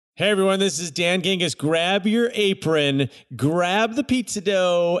Hey everyone, this is Dan Gingiss. Grab your apron, grab the pizza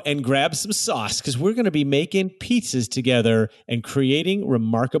dough, and grab some sauce because we're going to be making pizzas together and creating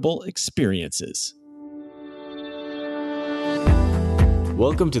remarkable experiences.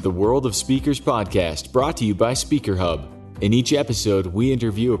 Welcome to the World of Speakers podcast, brought to you by Speaker Hub. In each episode, we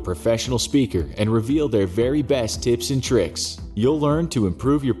interview a professional speaker and reveal their very best tips and tricks. You'll learn to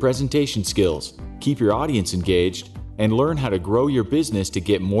improve your presentation skills, keep your audience engaged, and learn how to grow your business to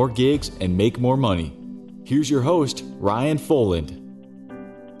get more gigs and make more money. Here's your host, Ryan Foland.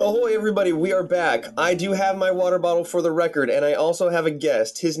 Ahoy, everybody. We are back. I do have my water bottle for the record, and I also have a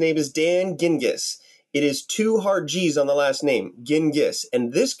guest. His name is Dan Gingiss. It is 2 hard G's on the last name, Gingiss.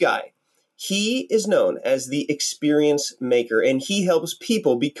 And this guy, he is known as the experience maker, and he helps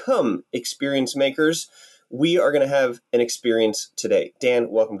people become experience makers. We are going to have an experience today.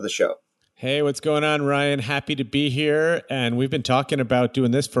 Dan, welcome to the show. Hey, what's going on, Ryan? Happy to be here. And we've been talking about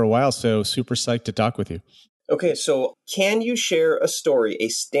doing this for a while, so super psyched to talk with you. Okay, so can you share a story, a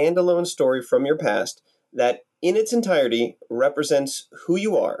standalone story from your past that in its entirety represents who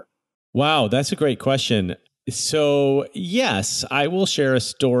you are? Wow, that's a great question. So, yes, I will share a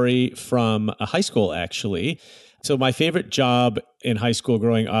story from a high school, actually. So my favorite job in high school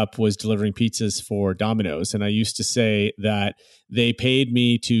growing up was delivering pizzas for Domino's. And I used to say that they paid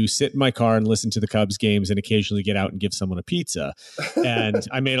me to sit in my car and listen to the Cubs games and occasionally get out and give someone a pizza. And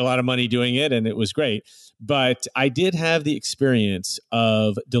I made a lot of money doing it and it was great. But I did have the experience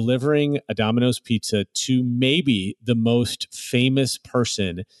of delivering a Domino's pizza to maybe the most famous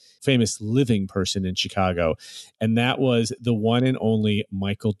living person in Chicago. And that was the one and only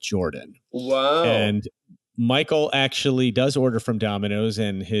Michael Jordan. Wow. And Michael actually does order from Domino's,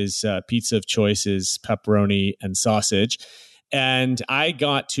 and his pizza of choice is pepperoni and sausage. And I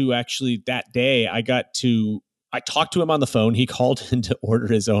got to actually that day, I talked to him on the phone. He called in to order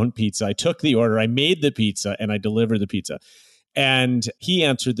his own pizza. I took the order, I made the pizza, and I delivered the pizza. And he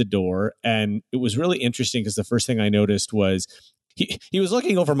answered the door. And it was really interesting because the first thing I noticed was he was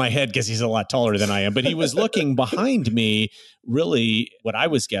looking over my head because he's a lot taller than I am, but he was looking behind me. Really, what I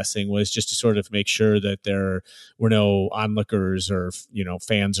was guessing was just to sort of make sure that there were no onlookers or,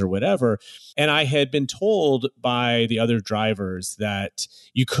 fans or whatever. And I had been told by the other drivers that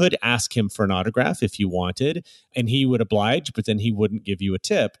you could ask him for an autograph if you wanted, and he would oblige, but then he wouldn't give you a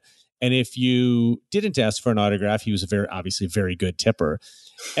tip. And if you didn't ask for an autograph, he was obviously very good tipper.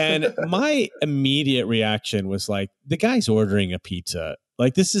 And my immediate reaction was like, the guy's ordering a pizza.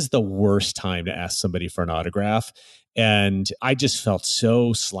 Like, this is the worst time to ask somebody for an autograph. And I just felt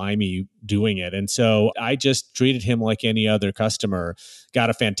so slimy doing it. And so I just treated him like any other customer, got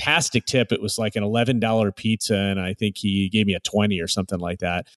a fantastic tip. It was like an $11 pizza. And I think he gave me a 20 or something like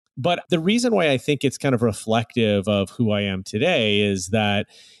that. But the reason why I think it's kind of reflective of who I am today is that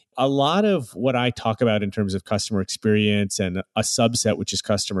a lot of what I talk about in terms of customer experience and a subset, which is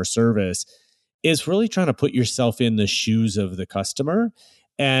customer service, is really trying to put yourself in the shoes of the customer.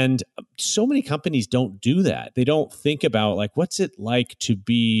 And so many companies don't do that. They don't think about like, what's it like to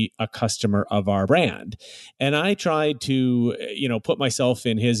be a customer of our brand? And I tried to, put myself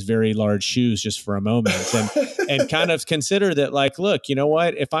in his very large shoes just for a moment and kind of consider that like, look, you know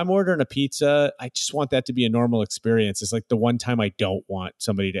what? If I'm ordering a pizza, I just want that to be a normal experience. It's like the one time I don't want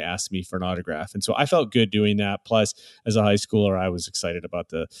somebody to ask me for an autograph. And so I felt good doing that. Plus, as a high schooler, I was excited about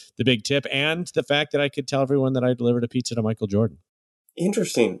the big tip and the fact that I could tell everyone that I delivered a pizza to Michael Jordan.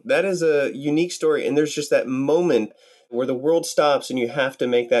 Interesting. That is a unique story. And there's just that moment where the world stops and you have to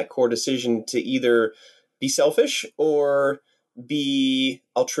make that core decision to either be selfish or be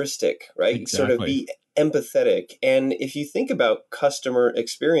altruistic, right? Exactly. Sort of be empathetic. And if you think about customer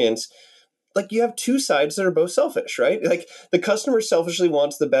experience, like you have two sides that are both selfish, right? Like the customer selfishly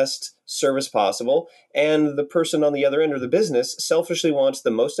wants the best service possible, and the person on the other end or the business selfishly wants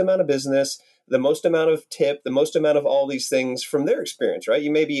the most amount of business, the most amount of tip, the most amount of all these things from their experience, right?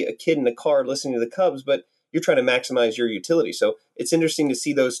 You may be a kid in a car listening to the Cubs, but you're trying to maximize your utility. So it's interesting to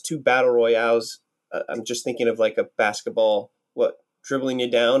see those two battle royales. I'm just thinking of like a basketball, dribbling you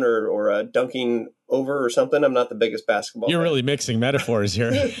down or dunking over or something. I'm not the biggest basketball You're fan. really mixing metaphors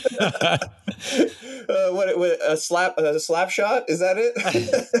here. What a slap shot? Is that it?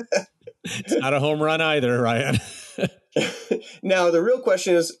 It's not a home run either, Ryan. Now, the real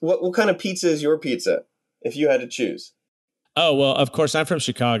question is, what kind of pizza is your pizza if you had to choose? Oh, well, of course, I'm from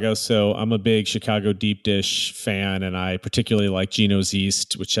Chicago, so I'm a big Chicago deep dish fan, and I particularly like Geno's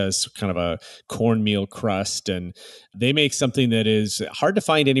East, which has kind of a cornmeal crust, and they make something that is hard to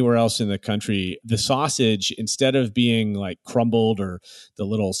find anywhere else in the country. The sausage, instead of being like crumbled or the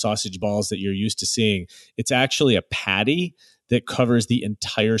little sausage balls that you're used to seeing, it's actually a patty that covers the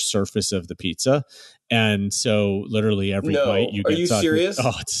entire surface of the pizza. And so literally every bite No, you are get you sauce. serious?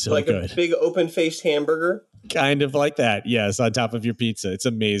 Oh, it's so Like a good. big open-faced hamburger? Kind of like that. Yes, on top of your pizza. It's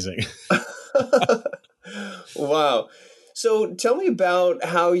amazing. Wow. So tell me about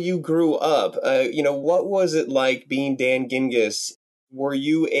how you grew up. What was it like being Dan Gingiss? Were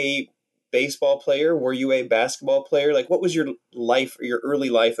you a baseball player? Were you a basketball player? Like, what was your life, your early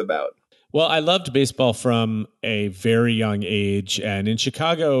life about? Well, I loved baseball from a very young age. And in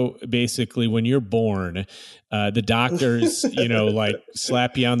Chicago, basically, when you're born, the doctors, like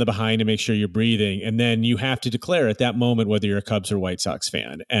slap you on the behind to make sure you're breathing. And then you have to declare at that moment whether you're a Cubs or White Sox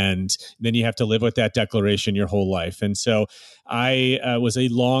fan. And then you have to live with that declaration your whole life. And so I was a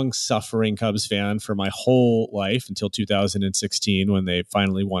long suffering Cubs fan for my whole life until 2016 when they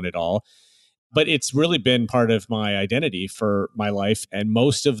finally won it all. But it's really been part of my identity for my life. And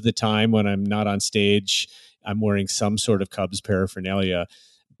most of the time when I'm not on stage, I'm wearing some sort of Cubs paraphernalia.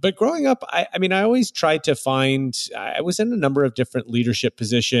 But growing up, I always tried to I was in a number of different leadership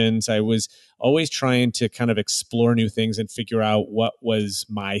positions. I was always trying to kind of explore new things and figure out what was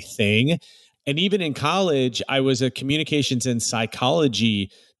my thing. And even in college, I was a communications and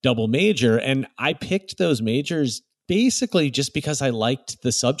psychology double major. And I picked those majors basically just because I liked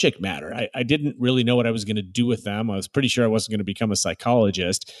the subject matter. I didn't really know what I was going to do with them. I was pretty sure I wasn't going to become a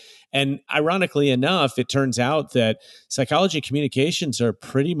psychologist. And ironically enough, it turns out that psychology communications are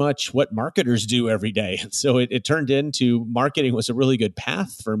pretty much what marketers do every day. And so it turned into marketing was a really good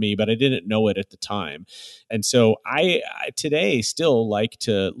path for me, but I didn't know it at the time. And so I today still like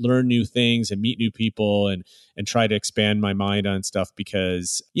to learn new things and meet new people and try to expand my mind on stuff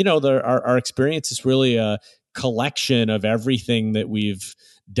because, our experience is really a collection of everything that we've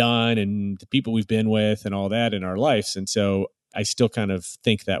done and the people we've been with and all that in our lives. And so I still kind of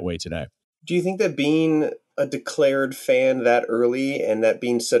think that way today. Do you think that being a declared fan that early and that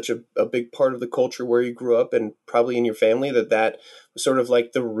being such a big part of the culture where you grew up and probably in your family, that was sort of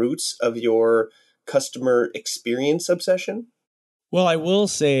like the roots of your customer experience obsession? Well, I will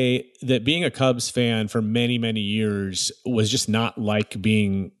say that being a Cubs fan for many, many years was just not like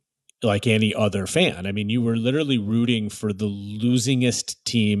being like any other fan. I mean, you were literally rooting for the losingest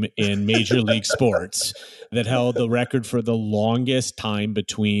team in Major League Sports that held the record for the longest time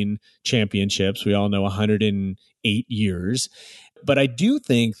between championships. We all know 108 years. But I do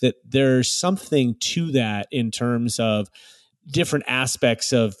think that there's something to that in terms of different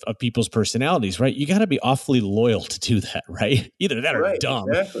aspects of people's personalities, right? You got to be awfully loyal to do that, right? Either that or dumb.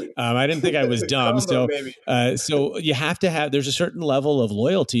 Exactly. I didn't think I was dumb. Combo, so you have to have, there's a certain level of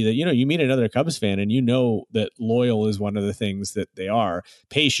loyalty that, you meet another Cubs fan and that loyal is one of the things that they are.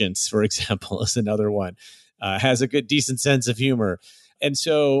 Patience, for example, is another one. Has a good, decent sense of humor. And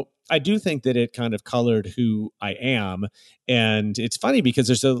so I do think that it kind of colored who I am. And it's funny because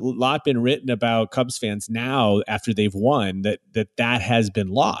there's a lot been written about Cubs fans now after they've won that has been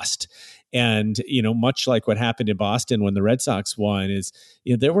lost. And, much like what happened in Boston when the Red Sox won is,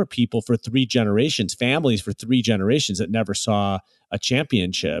 there were people for 3 generations, families for 3 generations that never saw a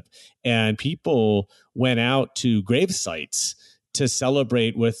championship. And people went out to grave sites to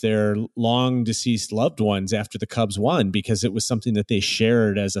celebrate with their long deceased loved ones after the Cubs won because it was something that they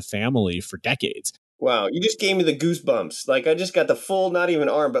shared as a family for decades. Wow, you just gave me the goosebumps. Like I just got the full, not even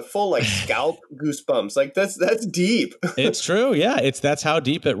arm, but full like scalp goosebumps. Like that's deep. It's true. Yeah, that's how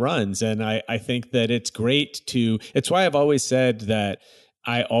deep it runs. And I think that it's great it's why I've always said that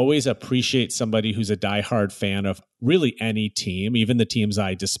I always appreciate somebody who's a diehard fan of really any team, even the teams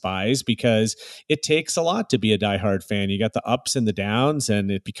I despise, because it takes a lot to be a diehard fan. You got the ups and the downs, and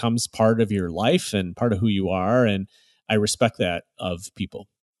it becomes part of your life and part of who you are. And I respect that of people.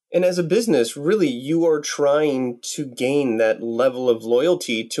 And as a business, really, you are trying to gain that level of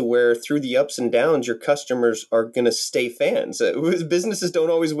loyalty to where through the ups and downs, your customers are going to stay fans. Businesses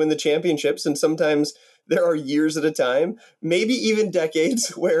don't always win the championships, and sometimes there are years at a time, maybe even decades,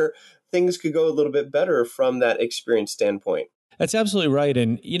 where things could go a little bit better from that experience standpoint. That's absolutely right.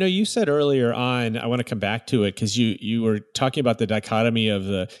 And, you said earlier on, I want to come back to it because you were talking about the dichotomy of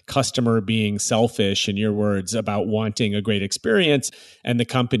the customer being selfish, in your words, about wanting a great experience, and the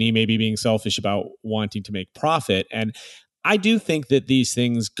company maybe being selfish about wanting to make profit. And I do think that these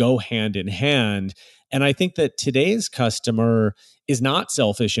things go hand in hand. And I think that today's customer is not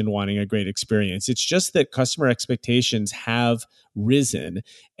selfish in wanting a great experience. It's just that customer expectations have risen.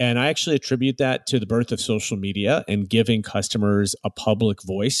 And I actually attribute that to the birth of social media and giving customers a public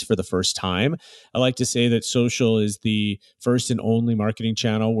voice for the first time. I like to say that social is the first and only marketing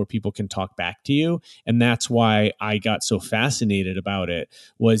channel where people can talk back to you. And that's why I got so fascinated about it,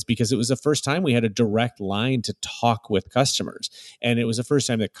 was because it was the first time we had a direct line to talk with customers. And it was the first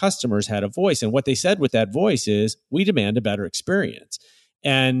time that customers had a voice. And what they said with that voice is, we demand a better experience.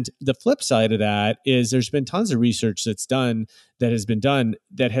 And the flip side of that is there's been tons of research that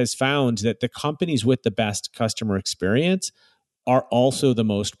has found that the companies with the best customer experience are also the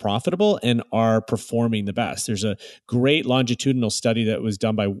most profitable and are performing the best. There's a great longitudinal study that was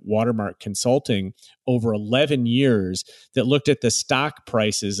done by Watermark Consulting over 11 years that looked at the stock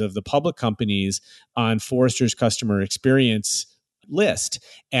prices of the public companies on Forrester's customer experience list.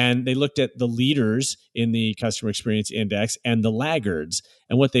 And they looked at the leaders in the customer experience index and the laggards.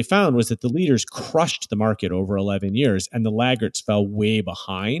 And what they found was that the leaders crushed the market over 11 years and the laggards fell way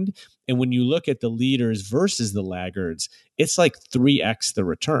behind. And when you look at the leaders versus the laggards, it's like 3x the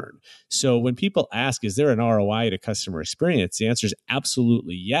return. So when people ask, is there an ROI to customer experience? The answer is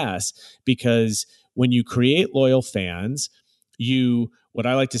absolutely yes, because when you create loyal fans, what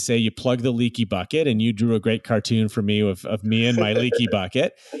I like to say, you plug the leaky bucket, and you drew a great cartoon for me of me and my leaky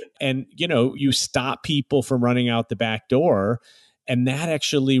bucket. And, you stop people from running out the back door, and that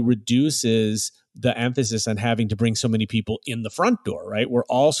actually reduces the emphasis on having to bring so many people in the front door, right? We're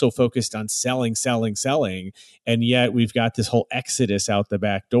also focused on selling. And yet we've got this whole exodus out the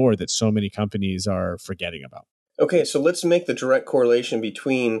back door that so many companies are forgetting about. Okay, so let's make the direct correlation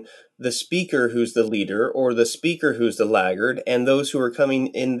between the speaker who's the leader or the speaker who's the laggard and those who are coming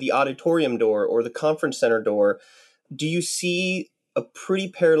in the auditorium door or the conference center door. Do you see a pretty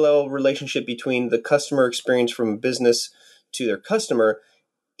parallel relationship between the customer experience from business to their customer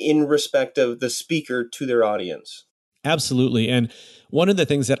in respect of the speaker to their audience? Absolutely. And one of the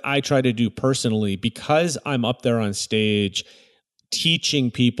things that I try to do personally, because I'm up there on stage teaching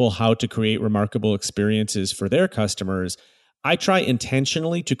people how to create remarkable experiences for their customers, I try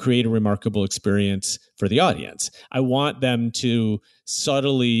intentionally to create a remarkable experience for the audience. I want them to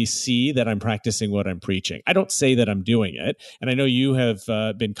subtly see that I'm practicing what I'm preaching. I don't say that I'm doing it. And I know you have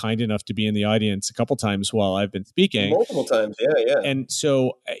been kind enough to be in the audience a couple times while I've been speaking. Multiple times, yeah. And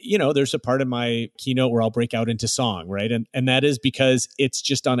so, there's a part of my keynote where I'll break out into song, right? And that is because it's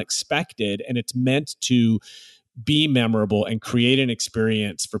just unexpected and it's meant to be memorable and create an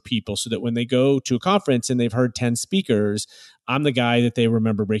experience for people so that when they go to a conference and they've heard 10 speakers, I'm the guy that they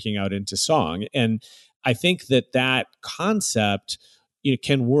remember breaking out into song. And I think that concept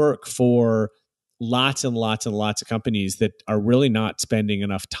can work for lots and lots and lots of companies that are really not spending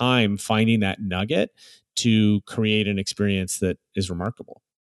enough time finding that nugget to create an experience that is remarkable.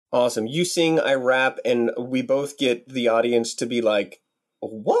 Awesome. You sing, I rap, and we both get the audience to be like,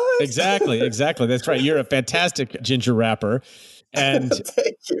 what? Exactly. That's right. You're a fantastic ginger rapper. And,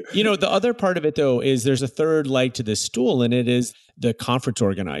 Thank you. The other part of it, though, is there's a third leg to this stool, and it is the conference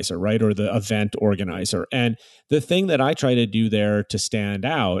organizer, right? Or the event organizer. And the thing that I try to do there to stand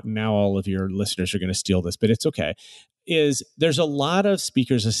out, and now all of your listeners are going to steal this, but it's okay, is there's a lot of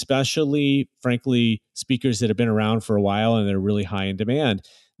speakers, especially, frankly, speakers that have been around for a while and they're really high in demand,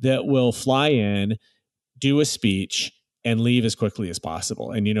 that will fly in, do a speech, and leave as quickly as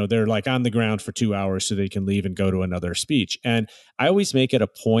possible. And, they're like on the ground for 2 hours so they can leave and go to another speech. And I always make it a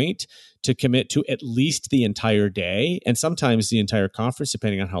point to commit to at least the entire day and sometimes the entire conference,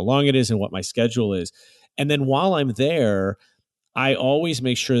 depending on how long it is and what my schedule is. And then while I'm there, I always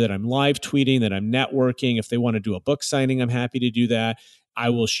make sure that I'm live tweeting, that I'm networking. If they want to do a book signing, I'm happy to do that.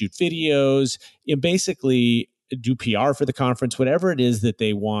 I will shoot videos and basically do PR for the conference, whatever it is that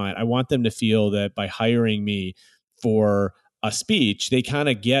they want. I want them to feel that by hiring me for a speech, they kind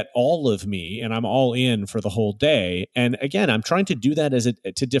of get all of me and I'm all in for the whole day. And again, I'm trying to do that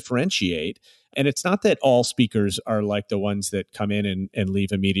to differentiate. And it's not that all speakers are like the ones that come in and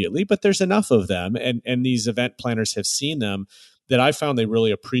leave immediately, but there's enough of them. And these event planners have seen them that I found they really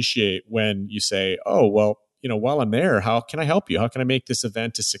appreciate when you say, oh, well, while I'm there, how can I help you? How can I make this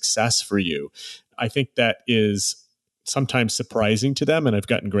event a success for you? I think that is sometimes surprising to them, and I've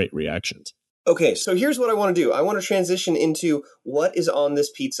gotten great reactions. Okay, so here's what I want to do. I want to transition into what is on this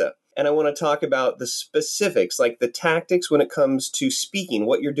pizza. And I want to talk about the specifics, like the tactics when it comes to speaking,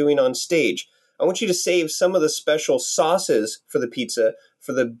 what you're doing on stage. I want you to save some of the special sauces for the pizza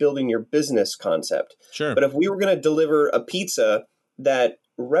for the building your business concept. Sure. But if we were going to deliver a pizza that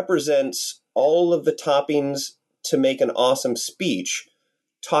represents all of the toppings to make an awesome speech,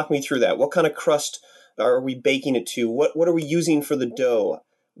 talk me through that. What kind of crust are we baking it to? What are we using for the dough?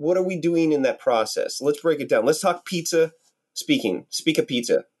 What are we doing in that process? Let's break it down. Let's talk pizza speaking. Speak of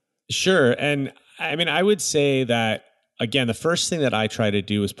pizza. Sure. And I mean, I would say that, again, the first thing that I try to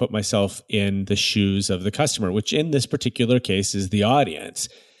do is put myself in the shoes of the customer, which in this particular case is the audience.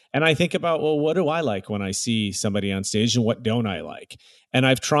 And I think about, well, what do I like when I see somebody on stage and what don't I like? And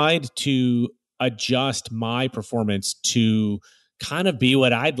I've tried to adjust my performance to kind of be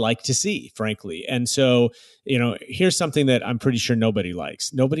what I'd like to see, frankly. And so, here's something that I'm pretty sure nobody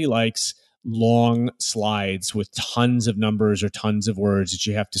likes. Nobody likes long slides with tons of numbers or tons of words that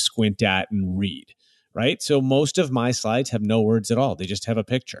you have to squint at and read, right? So most of my slides have no words at all. They just have a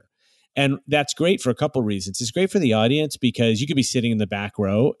picture. And that's great for a couple reasons. It's great for the audience because you could be sitting in the back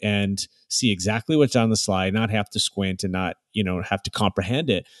row and see exactly what's on the slide, not have to squint and not, have to comprehend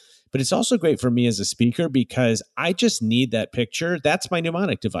it. But it's also great for me as a speaker because I just need that picture. That's my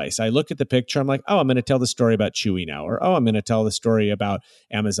mnemonic device. I look at the picture. I'm like, oh, I'm going to tell the story about Chewy now, or oh, I'm going to tell the story about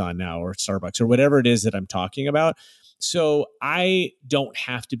Amazon now, or Starbucks, or whatever it is that I'm talking about. So I don't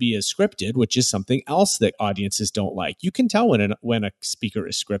have to be as scripted, which is something else that audiences don't like. You can tell when a speaker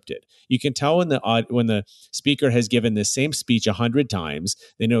is scripted. You can tell when the speaker has given the same speech 100 times.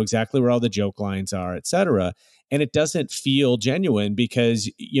 They know exactly where all the joke lines are, et cetera. And it doesn't feel genuine because,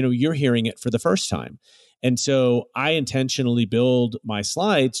 you're hearing it for the first time. And so I intentionally build my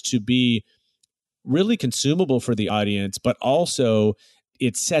slides to be really consumable for the audience, but also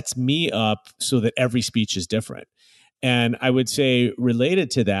it sets me up so that every speech is different. And I would say related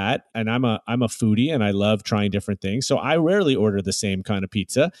to that, and I'm a foodie and I love trying different things. So I rarely order the same kind of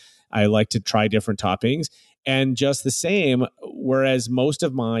pizza. I like to try different toppings. And just the same, whereas most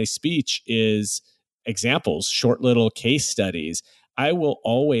of my speech is examples, short little case studies, I will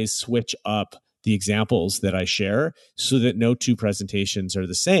always switch up the examples that I share so that no two presentations are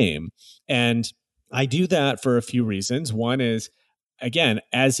the same. And I do that for a few reasons. One is, again,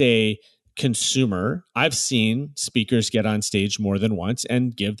 as a consumer, I've seen speakers get on stage more than once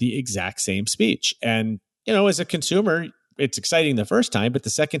and give the exact same speech. And, as a consumer, it's exciting the first time, but the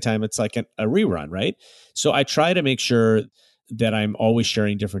second time it's like a rerun, right? So I try to make sure that I'm always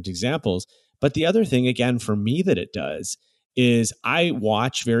sharing different examples. But the other thing, again, for me that it does is I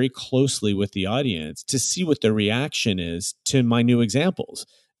watch very closely with the audience to see what their reaction is to my new examples.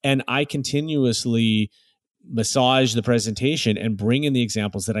 And I continuously massage the presentation and bring in the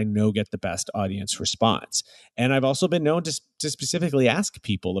examples that I know get the best audience response. And I've also been known to specifically ask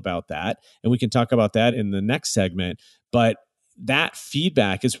people about that. And we can talk about that in the next segment. But that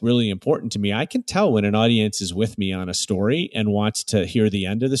feedback is really important to me. I can tell when an audience is with me on a story and wants to hear the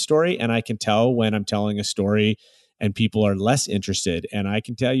end of the story. And I can tell when I'm telling a story and people are less interested. And I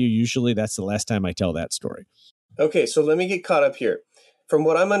can tell you, usually that's the last time I tell that story. Okay, so let me get caught up here. From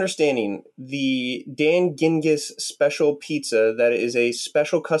what I'm understanding, the Dan Gingiss special pizza, that is a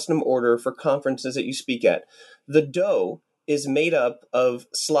special custom order for conferences that you speak at, the dough is made up of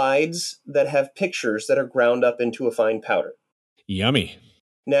slides that have pictures that are ground up into a fine powder. Yummy.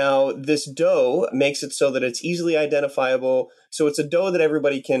 Now, this dough makes it so that it's easily identifiable. So it's a dough that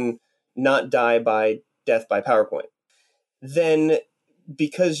everybody can not die by death by PowerPoint. Then,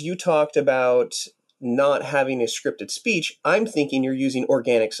 because you talked about not having a scripted speech, I'm thinking you're using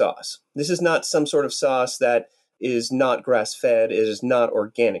organic sauce. This is not some sort of sauce that is not grass-fed. It is not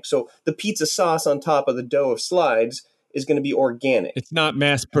organic. So the pizza sauce on top of the dough of slides is going to be organic. It's not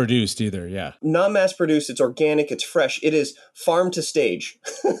mass-produced either, yeah. Not mass-produced. It's organic. It's fresh. It is farm to stage.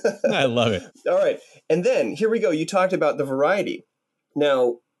 I love it. All right. And then, here we go. You talked about the variety.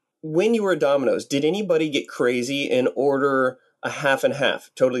 Now, when you were at Domino's, did anybody get crazy and order a half and half,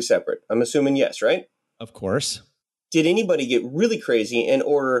 totally separate? I'm assuming yes, right? Of course. Did anybody get really crazy and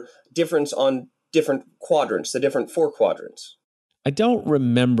order difference on different quadrants, the different 4 quadrants? I don't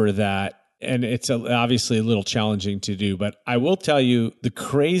remember that. And it's obviously a little challenging to do, but I will tell you the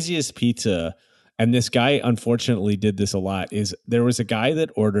craziest pizza, and this guy unfortunately did this a lot, is there was a guy that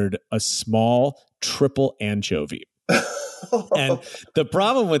ordered a small triple anchovy. And the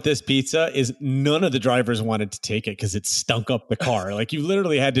problem with this pizza is none of the drivers wanted to take it because it stunk up the car. Like you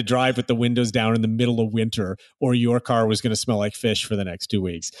literally had to drive with the windows down in the middle of winter or your car was going to smell like fish for the next 2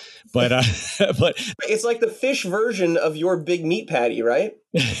 weeks. But but it's like the fish version of your big meat patty, right?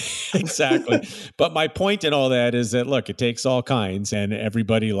 Exactly. But my point in all that is that, look, it takes all kinds and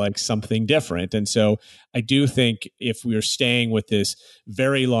everybody likes something different. And so I do think if we're staying with this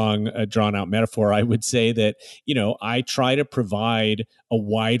very long, drawn out metaphor, I would say that, I try to provide a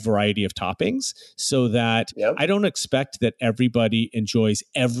wide variety of toppings so that Yep. I don't expect that everybody enjoys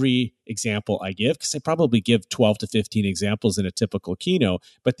every example I give, because I probably give 12 to 15 examples in a typical keynote.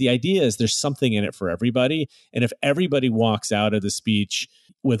 But the idea is there's something in it for everybody. And if everybody walks out of the speech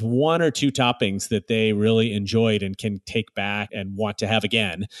with one or two toppings that they really enjoyed and can take back and want to have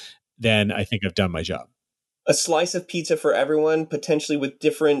again, then I think I've done my job. A slice of pizza for everyone, potentially with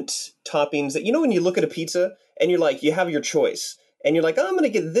different toppings that, when you look at a pizza and you're like, you have your choice and you're like, oh, I'm going to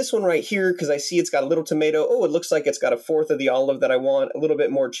get this one right here because I see it's got a little tomato. Oh, it looks like it's got a fourth of the olive that I want, a little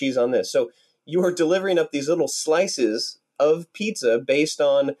bit more cheese on this. So you are delivering up these little slices of pizza based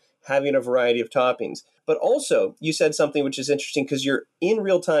on having a variety of toppings. But also you said something which is interesting because you're in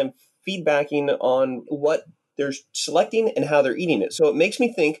real time feedbacking on what they're selecting and how they're eating it. So it makes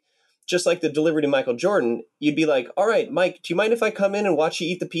me think, just like the delivery to Michael Jordan, you'd be like, all right, Mike, do you mind if I come in and watch you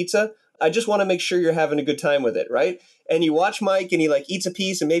eat the pizza? I just want to make sure you're having a good time with it, right? And you watch Mike and he eats a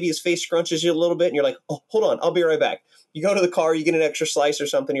piece and maybe his face scrunches you a little bit and you're like, oh, hold on, I'll be right back. You go to the car, you get an extra slice or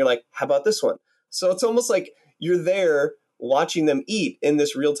something. You're like, how about this one? So it's almost like you're there watching them eat in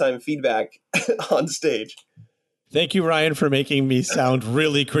this real-time feedback on stage. Thank you, Ryan, for making me sound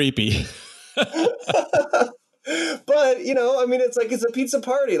really creepy. But, it's like it's a pizza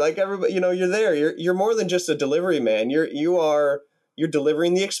party. Like everybody, you're there. You're more than just a delivery man. You're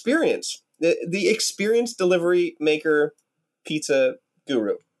delivering the experience. The experience delivery maker pizza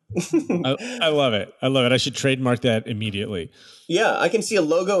guru. I love it. I love it. I should trademark that immediately. Yeah, I can see a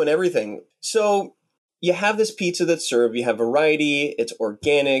logo and everything. So you have this pizza that's served. You have variety. It's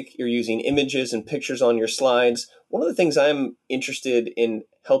organic. You're using images and pictures on your slides. One of the things I'm interested in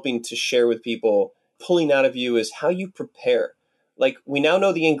helping to share with people, pulling out of you, is how you prepare. Like, we now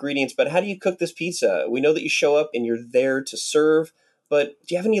know the ingredients, but how do you cook this pizza? We know that you show up and you're there to serve, but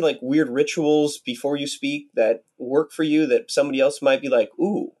do you have any weird rituals before you speak that work for you that somebody else might be like,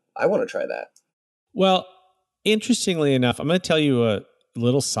 ooh, I want to try that? Well, interestingly enough, I'm going to tell you a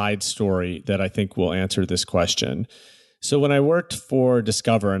little side story that I think will answer this question. So when I worked for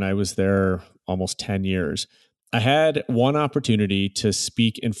Discover, and I was there almost 10 years, I had one opportunity to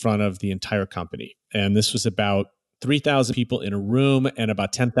speak in front of the entire company. And this was about 3,000 people in a room and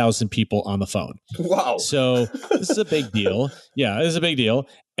about 10,000 people on the phone. Wow. So this is a big deal. Yeah, this is a big deal.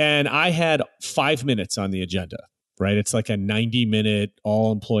 And I had 5 minutes on the agenda, right? It's like a 90-minute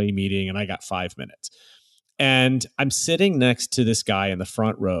all-employee meeting, and I got 5 minutes. And I'm sitting next to this guy in the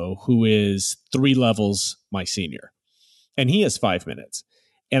front row who is 3 levels my senior. And he has 5 minutes.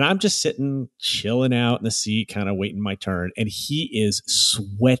 And I'm just sitting, chilling out in the seat, kind of waiting my turn. And he is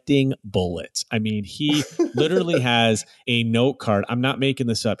sweating bullets. I mean, he literally has a note card. I'm not making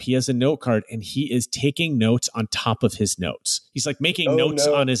this up. He has a note card and he is taking notes on top of his notes. He's making notes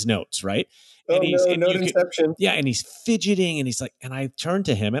on his notes, right? And note inception. And he's fidgeting and he's like, and I turned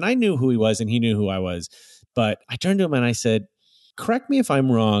to him and I knew who he was and he knew who I was. But I turned to him and I said, correct me if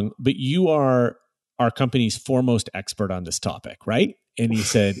I'm wrong, but you are our company's foremost expert on this topic, right? And he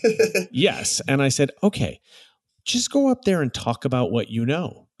said, yes. And I said, okay, just go up there and talk about what you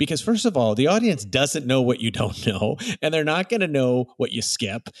know. Because first of all, the audience doesn't know what you don't know, and they're not going to know what you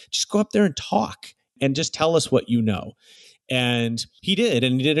skip. Just go up there and talk and just tell us what you know. And he did,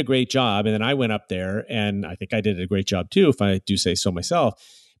 and he did a great job. And then I went up there, and I think I did a great job too, if I do say so myself.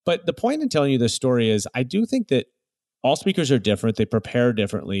 But the point in telling you this story is I do think that all speakers are different. They prepare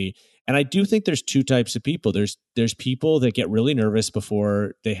differently. And I do think there's 2 types of people. There's people that get really nervous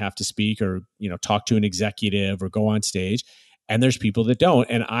before they have to speak or, talk to an executive or go on stage. And there's people that don't.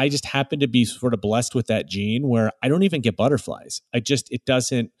 And I just happen to be sort of blessed with that gene where I don't even get butterflies. It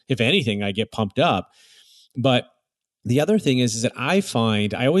doesn't, if anything, I get pumped up. But the other thing is that I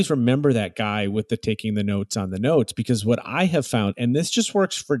always remember that guy with the taking the notes on the notes, because what I have found, and this just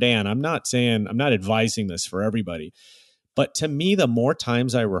works for Dan, I'm not advising this for everybody, but to me, the more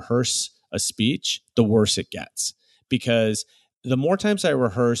times I rehearse a speech, the worse it gets. Because the more times I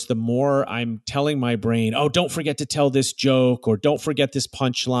rehearse, the more I'm telling my brain, oh, don't forget to tell this joke or don't forget this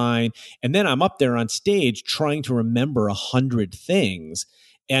punchline. And then I'm up there on stage trying to remember 100 things.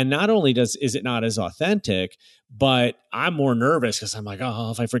 And not only is it not as authentic, but I'm more nervous because I'm like,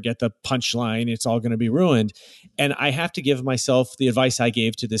 oh, if I forget the punchline, it's all going to be ruined. And I have to give myself the advice I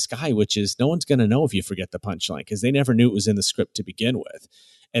gave to this guy, which is no one's going to know if you forget the punchline because they never knew it was in the script to begin with.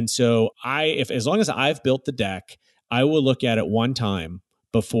 And so as long as I've built the deck, I will look at it one time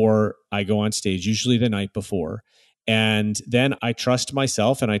before I go on stage, usually the night before. And then I trust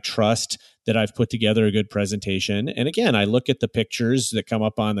myself and I trust that I've put together a good presentation. And again, I look at the pictures that come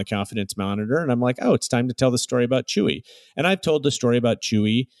up on the confidence monitor and I'm like, oh, it's time to tell the story about Chewy. And I've told the story about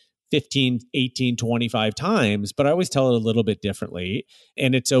Chewy 15, 18, 25 times, but I always tell it a little bit differently.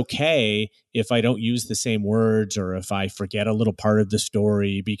 And it's okay if I don't use the same words or if I forget a little part of the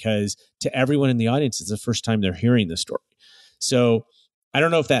story, because to everyone in the audience, it's the first time they're hearing the story. So I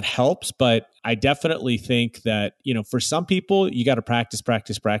don't know if that helps, but I definitely think that, for some people, you got to practice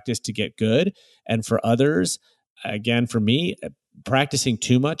to get good. And for others, again, for me, practicing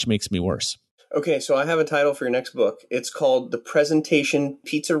too much makes me worse. Okay, so I have a title for your next book. It's called The Presentation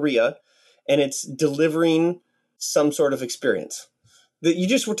Pizzeria, and it's delivering some sort of experience. That you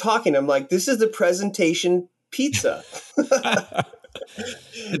just were talking, I'm like, this is the presentation pizza.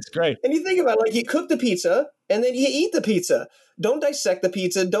 It's great. And you think about it, like you cook the pizza and then you eat the pizza. Don't dissect the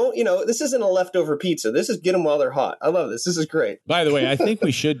pizza. This isn't a leftover pizza. This is get them while they're hot. I love this. This is great. By the way, I think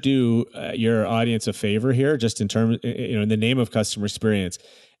we should do your audience a favor here, just in terms, in the name of customer experience.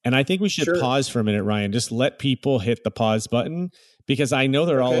 And I think we should pause for a minute, Ryan. Just let people hit the pause button, because I know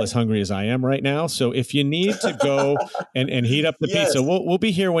they're all as hungry as I am right now. So if you need to go and heat up the pizza, we'll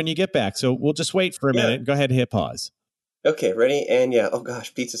be here when you get back. So we'll just wait for a minute. Go ahead and hit pause. Okay, ready? And oh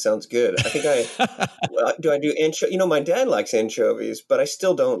gosh, pizza sounds good. I think do I do anchovy? My dad likes anchovies, but I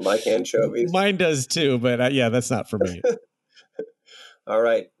still don't like anchovies. Mine does too, but that's not for me. All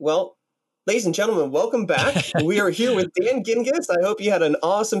right. Well, ladies and gentlemen, welcome back. We are here with Dan Gingiss. I hope you had an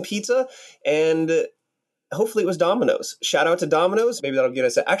awesome pizza, and hopefully it was Domino's. Shout out to Domino's. Maybe that'll get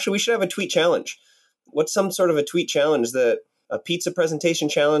us. Actually, we should have a tweet challenge. What's some sort of a tweet challenge, a pizza presentation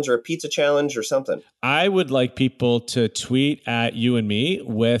challenge or a pizza challenge or something? I would like people to tweet at you and me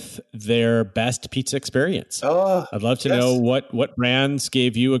with their best pizza experience. Oh, I'd love to know what brands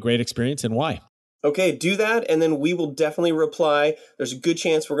gave you a great experience and why. Okay, do that, and then we will definitely reply. There's a good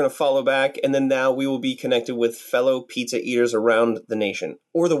chance we're going to follow back, and then now we will be connected with fellow pizza eaters around the nation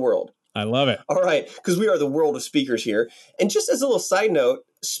or the world. I love it. All right, because we are the world of speakers here. And just as a little side note,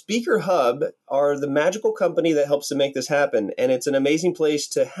 Speaker Hub are the magical company that helps to make this happen, and it's an amazing place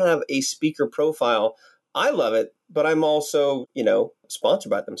to have a speaker profile. I love it, but I'm also, sponsored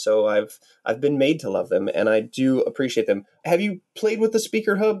by them, so I've been made to love them, and I do appreciate them. Have you played with the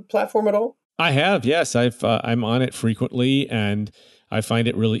Speaker Hub platform at all? I have, yes. I'm on it frequently, and I find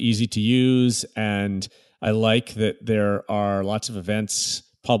it really easy to use, and I like that there are lots of events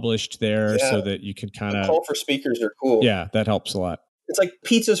published there so that you can kind of... call for speakers are cool. Yeah, that helps a lot. It's like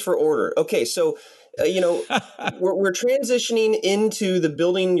pizzas for order. Okay, so, we're transitioning into the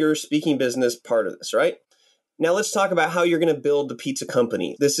building your speaking business part of this, right? Now let's talk about how you're going to build the pizza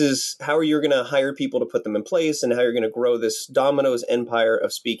company. This is how you're going to hire people to put them in place and how you're going to grow this Domino's empire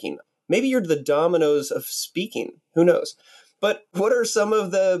of speaking. Maybe you're the Domino's of speaking. Who knows? But what are some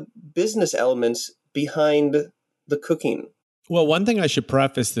of the business elements behind the cooking? Well, one thing I should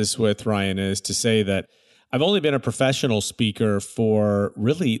preface this with, Ryan, is to say that I've only been a professional speaker for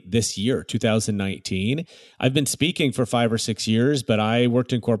really this year, 2019. I've been speaking for 5 or 6 years, but I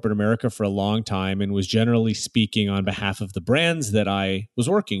worked in corporate America for a long time and was generally speaking on behalf of the brands that I was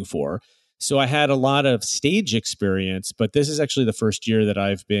working for. So I had a lot of stage experience, but this is actually the first year that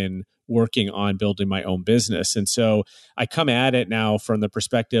I've been working on building my own business. And so I come at it now from the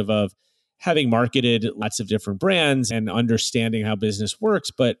perspective of having marketed lots of different brands and understanding how business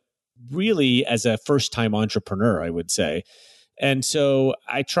works, but really as a first-time entrepreneur, I would say. And so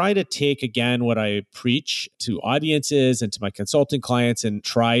I try to take, again, what I preach to audiences and to my consulting clients and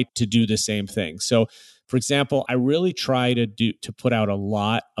try to do the same thing. So, for example, I really try to put out a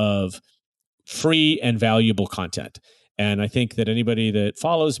lot of free and valuable content. And I think that anybody that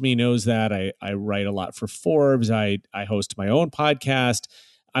follows me knows that. I write a lot for Forbes. I host my own podcast.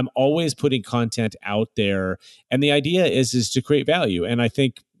 I'm always putting content out there. And the idea is to create value. And I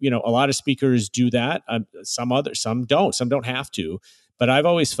think, a lot of speakers do that. Some don't have to. But I've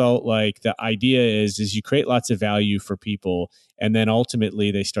always felt like the idea is you create lots of value for people. And then ultimately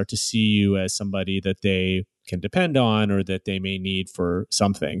they start to see you as somebody that they can depend on or that they may need for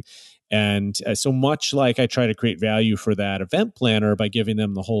something. And so much like I try to create value for that event planner by giving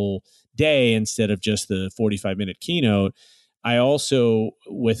them the whole day instead of just the 45-minute keynote, I also,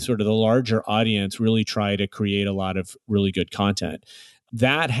 with sort of the larger audience, really try to create a lot of really good content.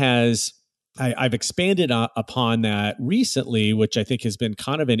 I've expanded upon that recently, which I think has been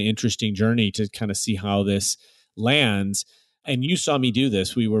kind of an interesting journey to kind of see how this lands. And you saw me do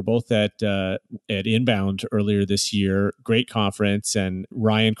this. We were both at Inbound earlier this year. Great conference, and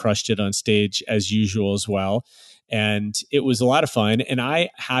Ryan crushed it on stage as usual as well. And it was a lot of fun. And I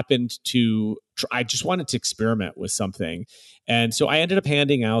just wanted to experiment with something. And so I ended up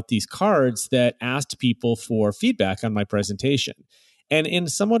handing out these cards that asked people for feedback on my presentation. And in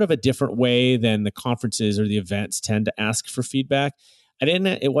somewhat of a different way than the conferences or the events tend to ask for feedback,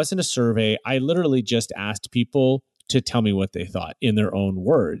 It wasn't a survey. I literally just asked people to tell me what they thought in their own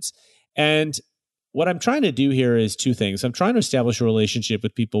words. And what I'm trying to do here is two things. I'm trying to establish a relationship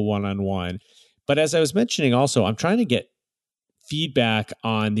with people one-on-one. But as I was mentioning also, I'm trying to get feedback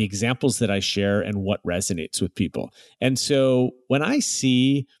on the examples that I share and what resonates with people. And so when I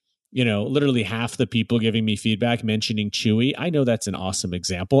see, literally half the people giving me feedback mentioning Chewy, I know that's an awesome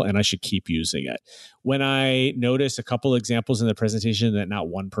example and I should keep using it. When I notice a couple examples in the presentation that not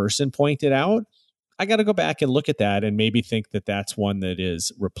one person pointed out, I got to go back and look at that and maybe think that that's one that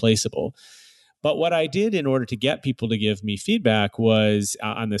is replaceable. But what I did in order to get people to give me feedback was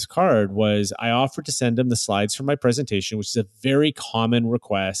on this card was I offered to send them the slides from my presentation, which is a very common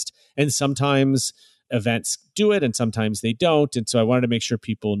request. And sometimes events do it and sometimes they don't. And so I wanted to make sure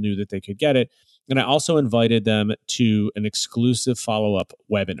people knew that they could get it. And I also invited them to an exclusive follow-up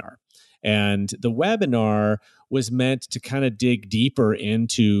webinar. And the webinar was meant to kind of dig deeper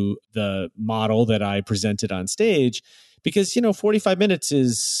into the model that I presented on stage. Because, 45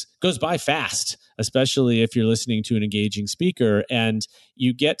 minutes goes by fast, especially if you're listening to an engaging speaker and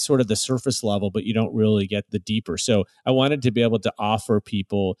you get sort of the surface level, but you don't really get the deeper. So I wanted to be able to offer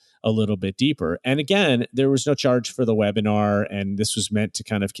people a little bit deeper. And again, there was no charge for the webinar, and this was meant to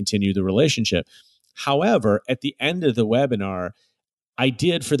kind of continue the relationship. However, at the end of the webinar, I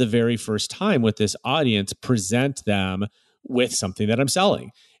did for the very first time with this audience present them with something that I'm selling.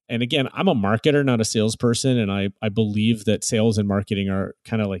 And again, I'm a marketer, not a salesperson. And I believe that sales and marketing are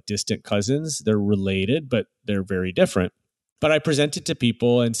kind of like distant cousins. They're related, but they're very different. But I presented to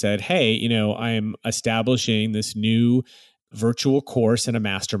people and said, hey, I am establishing this new virtual course in a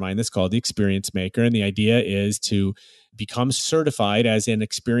mastermind that's called the Experience Maker. And the idea is to become certified as an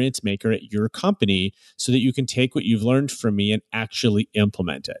experience maker at your company so that you can take what you've learned from me and actually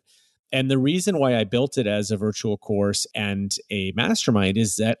implement it. And the reason why I built it as a virtual course and a mastermind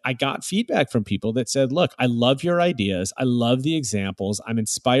is that I got feedback from people that said, look, I love your ideas. I love the examples. I'm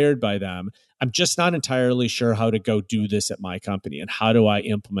inspired by them. I'm just not entirely sure how to go do this at my company and how do I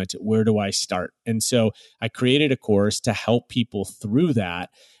implement it? Where do I start? And so I created a course to help people through that,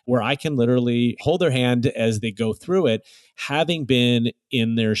 where I can literally hold their hand as they go through it, having been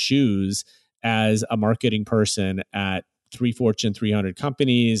in their shoes as a marketing person at 3 Fortune 300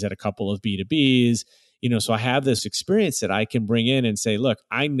 companies, at a couple of B2Bs, so I have this experience that I can bring in and say, look,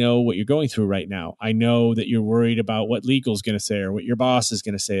 I know what you're going through right now. I know that you're worried about what legal is going to say or what your boss is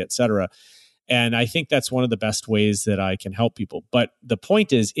going to say, et cetera. And I think that's one of the best ways that I can help people. But the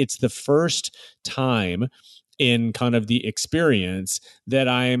point is, it's the first time in kind of the experience that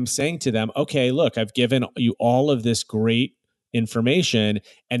I'm saying to them, okay, look, I've given you all of this great information.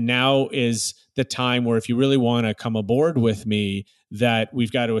 And now is the time where if you really want to come aboard with me, that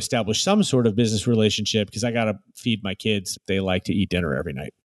we've got to establish some sort of business relationship because I got to feed my kids. They like to eat dinner every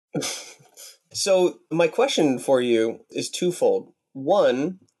night. So my question for you is twofold.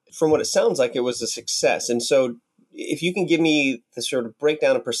 One, from what it sounds like, it was a success. And so if you can give me the sort of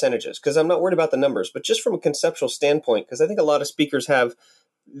breakdown of percentages, because I'm not worried about the numbers, but just from a conceptual standpoint, because I think a lot of speakers have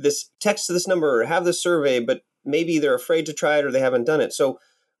this text to this number or have this survey, but maybe they're afraid to try it or they haven't done it. So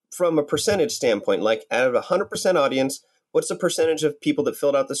from a percentage standpoint, like out of 100% audience, what's the percentage of people that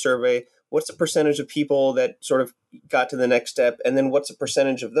filled out the survey? What's the percentage of people that sort of got to the next step? And then what's the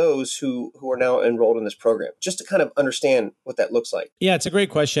percentage of those who are now enrolled in this program? Just to kind of understand what that looks like. Yeah, it's a great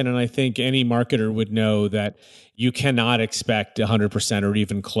question. And I think any marketer would know that you cannot expect 100% or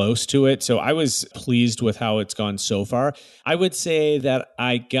even close to it. So I was pleased with how it's gone so far. I would say that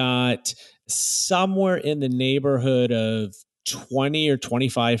I got somewhere in the neighborhood of 20 or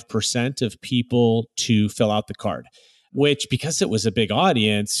 25% of people to fill out the card, which, because it was a big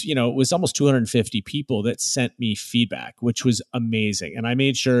audience, it was almost 250 people that sent me feedback, which was amazing. And I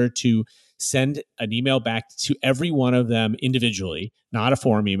made sure to send an email back to every one of them individually, not a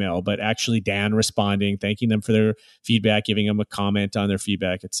form email, but actually Dan responding, thanking them for their feedback, giving them a comment on their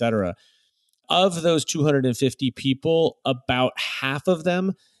feedback, et cetera. Of those 250 people, about half of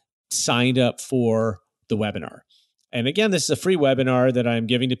them signed up for the webinar. And again, this is a free webinar that I'm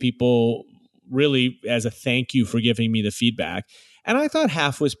giving to people really as a thank you for giving me the feedback. And I thought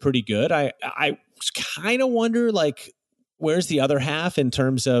half was pretty good. I kind of wonder, like, where's the other half in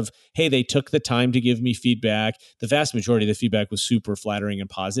terms of, hey, they took the time to give me feedback. The vast majority of the feedback was super flattering and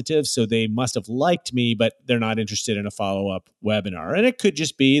positive. So they must have liked me, but they're not interested in a follow-up webinar. And it could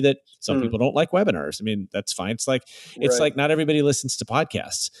just be that some people don't like webinars. I mean, that's fine. It's like not everybody listens to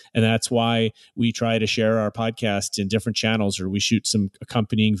podcasts. And that's why we try to share our podcasts in different channels, or we shoot some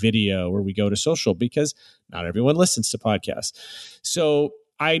accompanying video, or we go to social, because not everyone listens to podcasts. So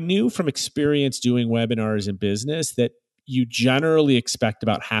I knew from experience doing webinars in business that you generally expect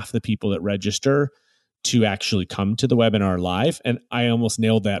about half the people that register to actually come to the webinar live. And I almost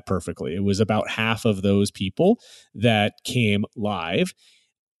nailed that perfectly. It was about half of those people that came live.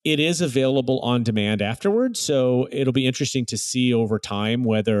 It is available on demand afterwards. So it'll be interesting to see over time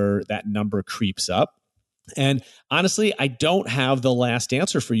whether that number creeps up. And honestly, I don't have the last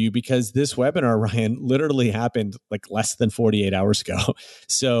answer for you because this webinar, Ryan, literally happened like less than 48 hours ago.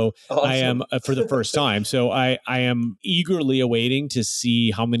 So awesome. I am for the first time. So I am eagerly awaiting to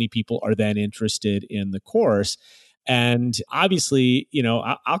see how many people are then interested in the course. And obviously,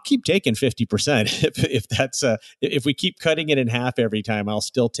 I'll keep taking 50%. If we keep cutting it in half every time, I'll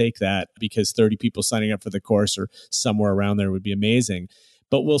still take that because 30 people signing up for the course or somewhere around there would be amazing.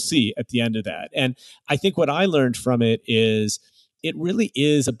 But we'll see at the end of that. And I think what I learned from it is it really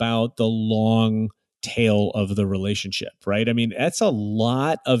is about the long tail of the relationship, right? I mean, that's a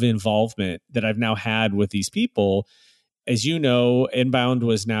lot of involvement that I've now had with these people. As you know, Inbound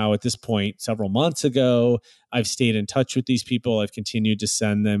was now at this point several months ago. I've stayed in touch with these people. I've continued to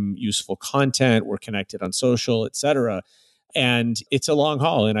send them useful content. We're connected on social, et cetera. And it's a long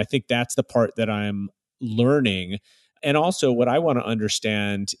haul. And I think that's the part that I'm learning. And also what I want to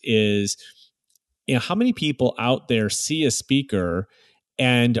understand is, how many people out there see a speaker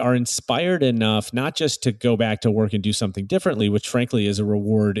and are inspired enough not just to go back to work and do something differently, which frankly is a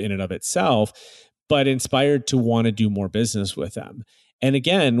reward in and of itself, but inspired to want to do more business with them. And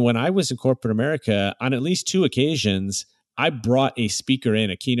again, when I was in corporate America, on at least 2 occasions, I brought a speaker in,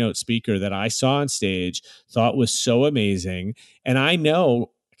 a keynote speaker that I saw on stage, thought was so amazing. And I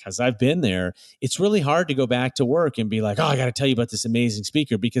know, because I've been there, it's really hard to go back to work and be like, oh, I got to tell you about this amazing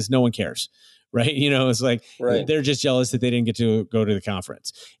speaker because no one cares, right? It's like They're just jealous that they didn't get to go to the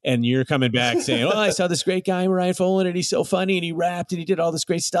conference. And you're coming back saying, oh, I saw this great guy, Ryan Folan, and he's so funny and he rapped and he did all this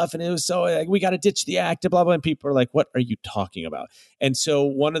great stuff. And it was so, we got to ditch the act, blah, blah. And people are like, what are you talking about? And so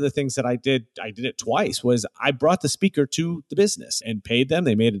one of the things that I did it twice, was I brought the speaker to the business and paid them.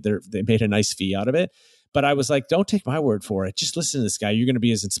 They made a nice fee out of it. But I was like, don't take my word for it. Just listen to this guy. You're going to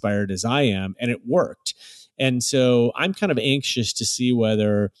be as inspired as I am. And it worked. And so I'm kind of anxious to see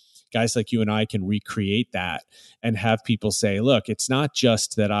whether guys like you and I can recreate that and have people say, look, it's not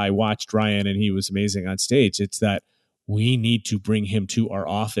just that I watched Ryan and he was amazing on stage. It's that we need to bring him to our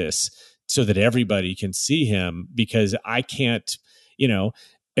office so that everybody can see him, because I can't,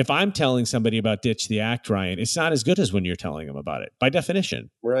 if I'm telling somebody about Ditch the Act, Ryan, it's not as good as when you're telling them about it by definition.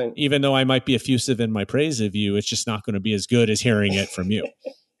 Right. Even though I might be effusive in my praise of you, it's just not going to be as good as hearing it from you.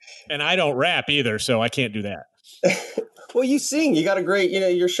 And I don't rap either, so I can't do that. Well, you sing. You got a great,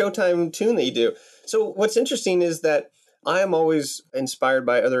 your Showtime tune that you do. So what's interesting is that I am always inspired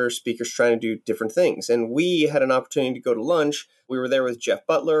by other speakers trying to do different things. And we had an opportunity to go to lunch. We were there with Jeff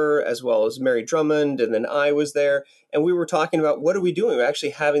Butler as well as Mary Drummond, and then I was there. And we were talking about what are we doing? We're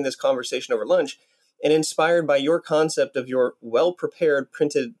actually having this conversation over lunch. And inspired by your concept of your well-prepared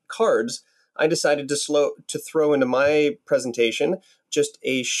printed cards, I decided to throw into my presentation just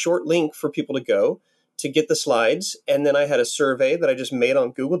a short link for people to go to get the slides. And then I had a survey that I just made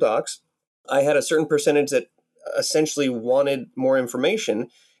on Google Docs. I had a certain percentage that essentially wanted more information.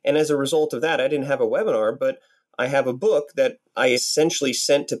 And as a result of that, I didn't have a webinar, but I have a book that I essentially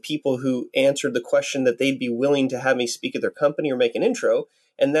sent to people who answered the question that they'd be willing to have me speak at their company or make an intro.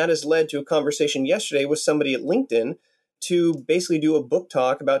 And that has led to a conversation yesterday with somebody at LinkedIn to basically do a book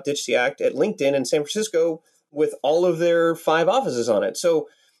talk about Ditch the Act at LinkedIn in San Francisco with all of their 5 offices on it. So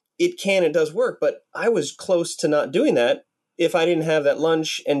it does work, but I was close to not doing that if I didn't have that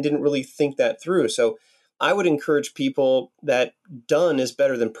lunch and didn't really think that through. So I would encourage people that done is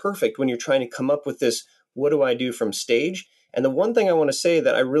better than perfect when you're trying to come up with this, what do I do from stage? And the one thing I want to say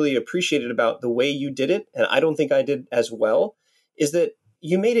that I really appreciated about the way you did it, and I don't think I did as well, is that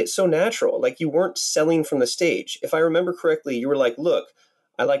you made it so natural. Like you weren't selling from the stage. If I remember correctly, you were like, look,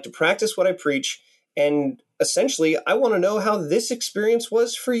 I like to practice what I preach. And essentially, I want to know how this experience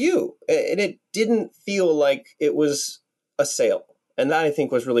was for you. And it didn't feel like it was a sale. And that I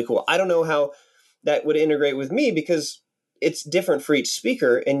think was really cool. I don't know how that would integrate with me because it's different for each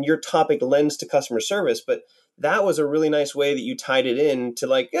speaker and your topic lends to customer service. But that was a really nice way that you tied it in to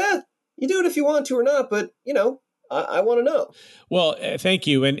like, you do it if you want to or not. But, I want to know. Well, thank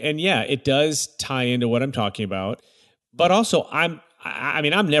you. And yeah, it does tie into what I'm talking about. But also, I'm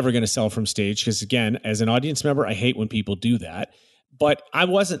never going to sell from stage because, again, as an audience member, I hate when people do that. But I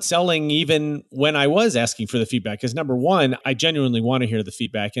wasn't selling even when I was asking for the feedback because, number one, I genuinely want to hear the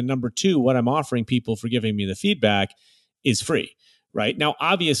feedback. And number two, what I'm offering people for giving me the feedback is free, right? Now,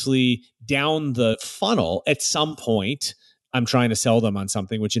 obviously, down the funnel, at some point, I'm trying to sell them on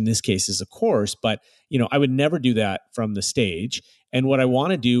something, which in this case is a course. But, I would never do that from the stage. And what I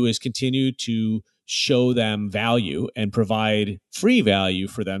want to do is continue to show them value and provide free value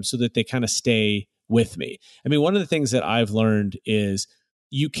for them so that they kind of stay with me. I mean, one of the things that I've learned is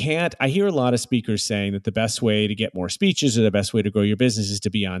I hear a lot of speakers saying that the best way to get more speeches or the best way to grow your business is to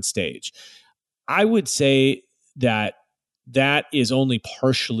be on stage. I would say that is only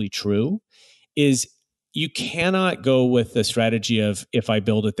partially true. Is you cannot go with the strategy of if I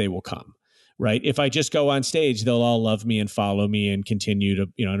build it, they will come, right? If I just go on stage, they'll all love me and follow me and continue to,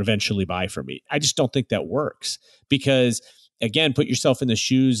 and eventually buy from me. I just don't think that works because, again, put yourself in the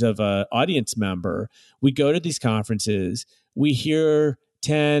shoes of an audience member. We go to these conferences, we hear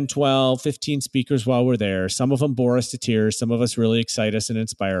 10, 12, 15 speakers while we're there. Some of them bore us to tears. Some of us really excite us and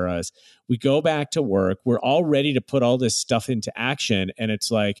inspire us. We go back to work. We're all ready to put all this stuff into action. And it's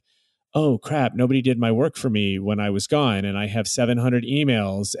like, oh crap, nobody did my work for me when I was gone. And I have 700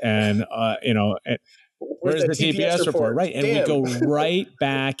 emails and, where's the TPS report? Right. And we go right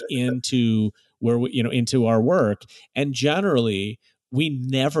back into where into our work. And generally we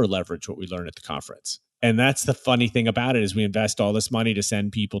never leverage what we learn at the conference. And that's the funny thing about it is we invest all this money to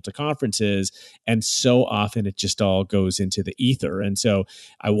send people to conferences. And so often it just all goes into the ether. And so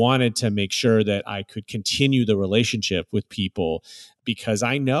I wanted to make sure that I could continue the relationship with people because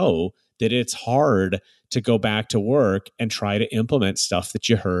I know that it's hard to go back to work and try to implement stuff that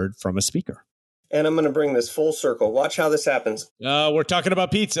you heard from a speaker. And I'm going to bring this full circle. Watch how this happens. We're talking about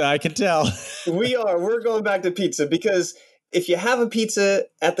pizza. I can tell. We are. We're going back to pizza because if you have a pizza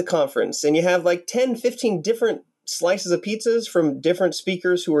at the conference and you have like 10, 15 different slices of pizzas from different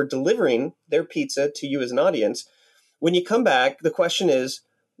speakers who are delivering their pizza to you as an audience, when you come back, the question is,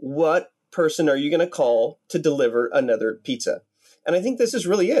 what person are you going to call to deliver another pizza? And I think this is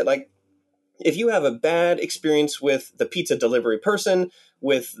really it. Like, if you have a bad experience with the pizza delivery person,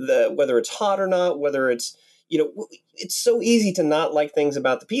 with whether it's hot or not, whether it's, it's so easy to not like things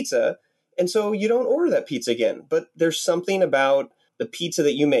about the pizza. And so you don't order that pizza again. But there's something about the pizza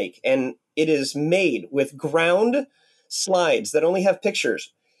that you make, and it is made with ground slides that only have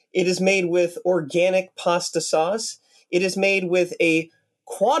pictures. It is made with organic pasta sauce. It is made with a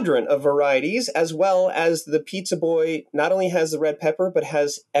quadrant of varieties, as well as the pizza boy not only has the red pepper, but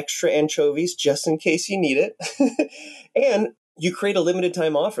has extra anchovies just in case you need it. And you create a limited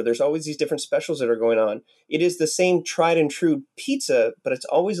time offer. There's always these different specials that are going on. It is the same tried and true pizza, but it's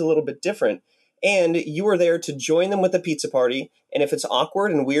always a little bit different. And you are there to join them with the pizza party. And if it's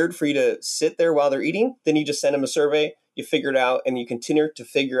awkward and weird for you to sit there while they're eating, then you just send them a survey, you figure it out, and you continue to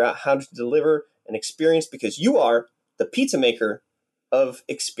figure out how to deliver an experience because you are the pizza maker of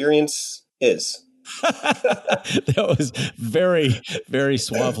experience is. That was very, very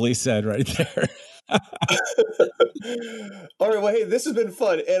suavely said right there. All right. Well, hey, this has been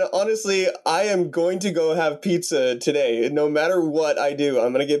fun. And honestly, I am going to go have pizza today. No matter what I do,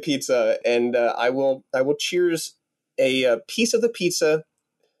 I'm going to get pizza, and I will cheers a piece of the pizza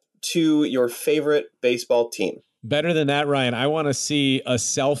to your favorite baseball team. Better than that, Ryan. I want to see a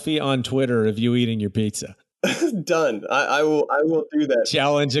selfie on Twitter of you eating your pizza. Done. I will do that.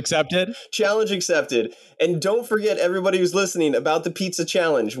 Challenge accepted? Challenge accepted. And don't forget, everybody who's listening, about the pizza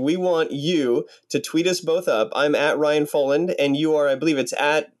challenge. We want you to tweet us both up. I'm at Ryan Foland, and you are, I believe it's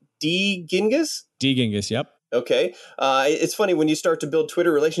at D Gingiss? D Gingiss, yep. Okay. It's funny, when you start to build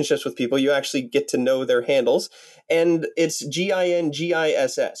Twitter relationships with people, you actually get to know their handles. And it's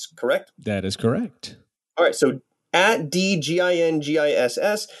GINGISS, correct? That is correct. All right. So at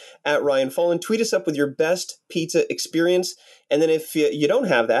DGINGISS, at Ryan Foland. Tweet us up with your best pizza experience. And then if you don't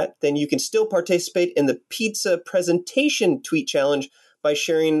have that, then you can still participate in the pizza presentation tweet challenge by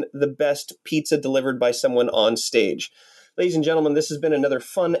sharing the best pizza delivered by someone on stage. Ladies and gentlemen, this has been another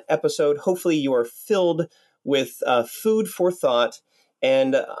fun episode. Hopefully you are filled with food for thought.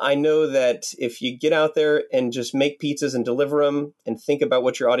 And I know that if you get out there and just make pizzas and deliver them and think about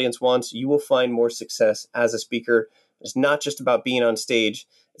what your audience wants, you will find more success as a speaker. It's not just about being on stage.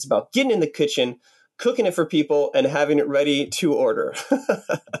 It's about getting in the kitchen, cooking it for people, and having it ready to order.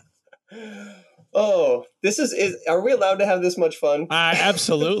 Oh, are we allowed to have this much fun?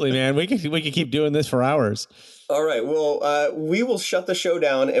 Absolutely, man. We could keep doing this for hours. All right. Well, we will shut the show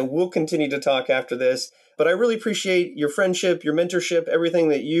down and we'll continue to talk after this. But I really appreciate your friendship, your mentorship, everything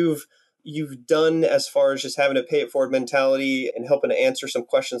that you've done as far as just having a pay it forward mentality and helping to answer some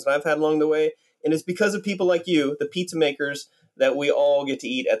questions that I've had along the way. And it's because of people like you, the pizza makers, that we all get to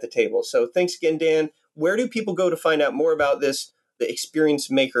eat at the table. So thanks again, Dan. Where do people go to find out more about this, the Experience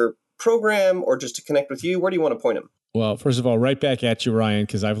Maker program, or just to connect with you? Where do you want to point them? Well, first of all, right back at you, Ryan,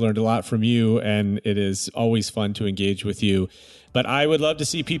 because I've learned a lot from you, and it is always fun to engage with you. But I would love to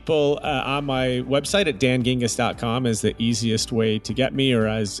see people on my website at dangingiss.com as the easiest way to get me. Or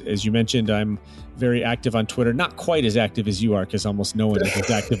as you mentioned, I'm very active on Twitter. Not quite as active as you are, because almost no one is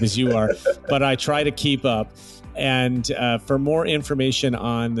as active as you are. But I try to keep up. And for more information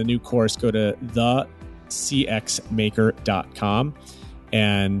on the new course, go to thecxmaker.com.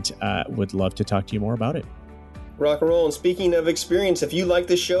 And would love to talk to you more about it. Rock and roll. And speaking of experience, if you like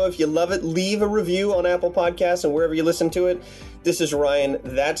this show, if you love it, leave a review on Apple Podcasts and wherever you listen to it. This is Ryan.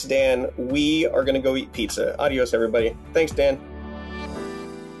 That's Dan. We are going to go eat pizza. Adios, everybody. Thanks, Dan.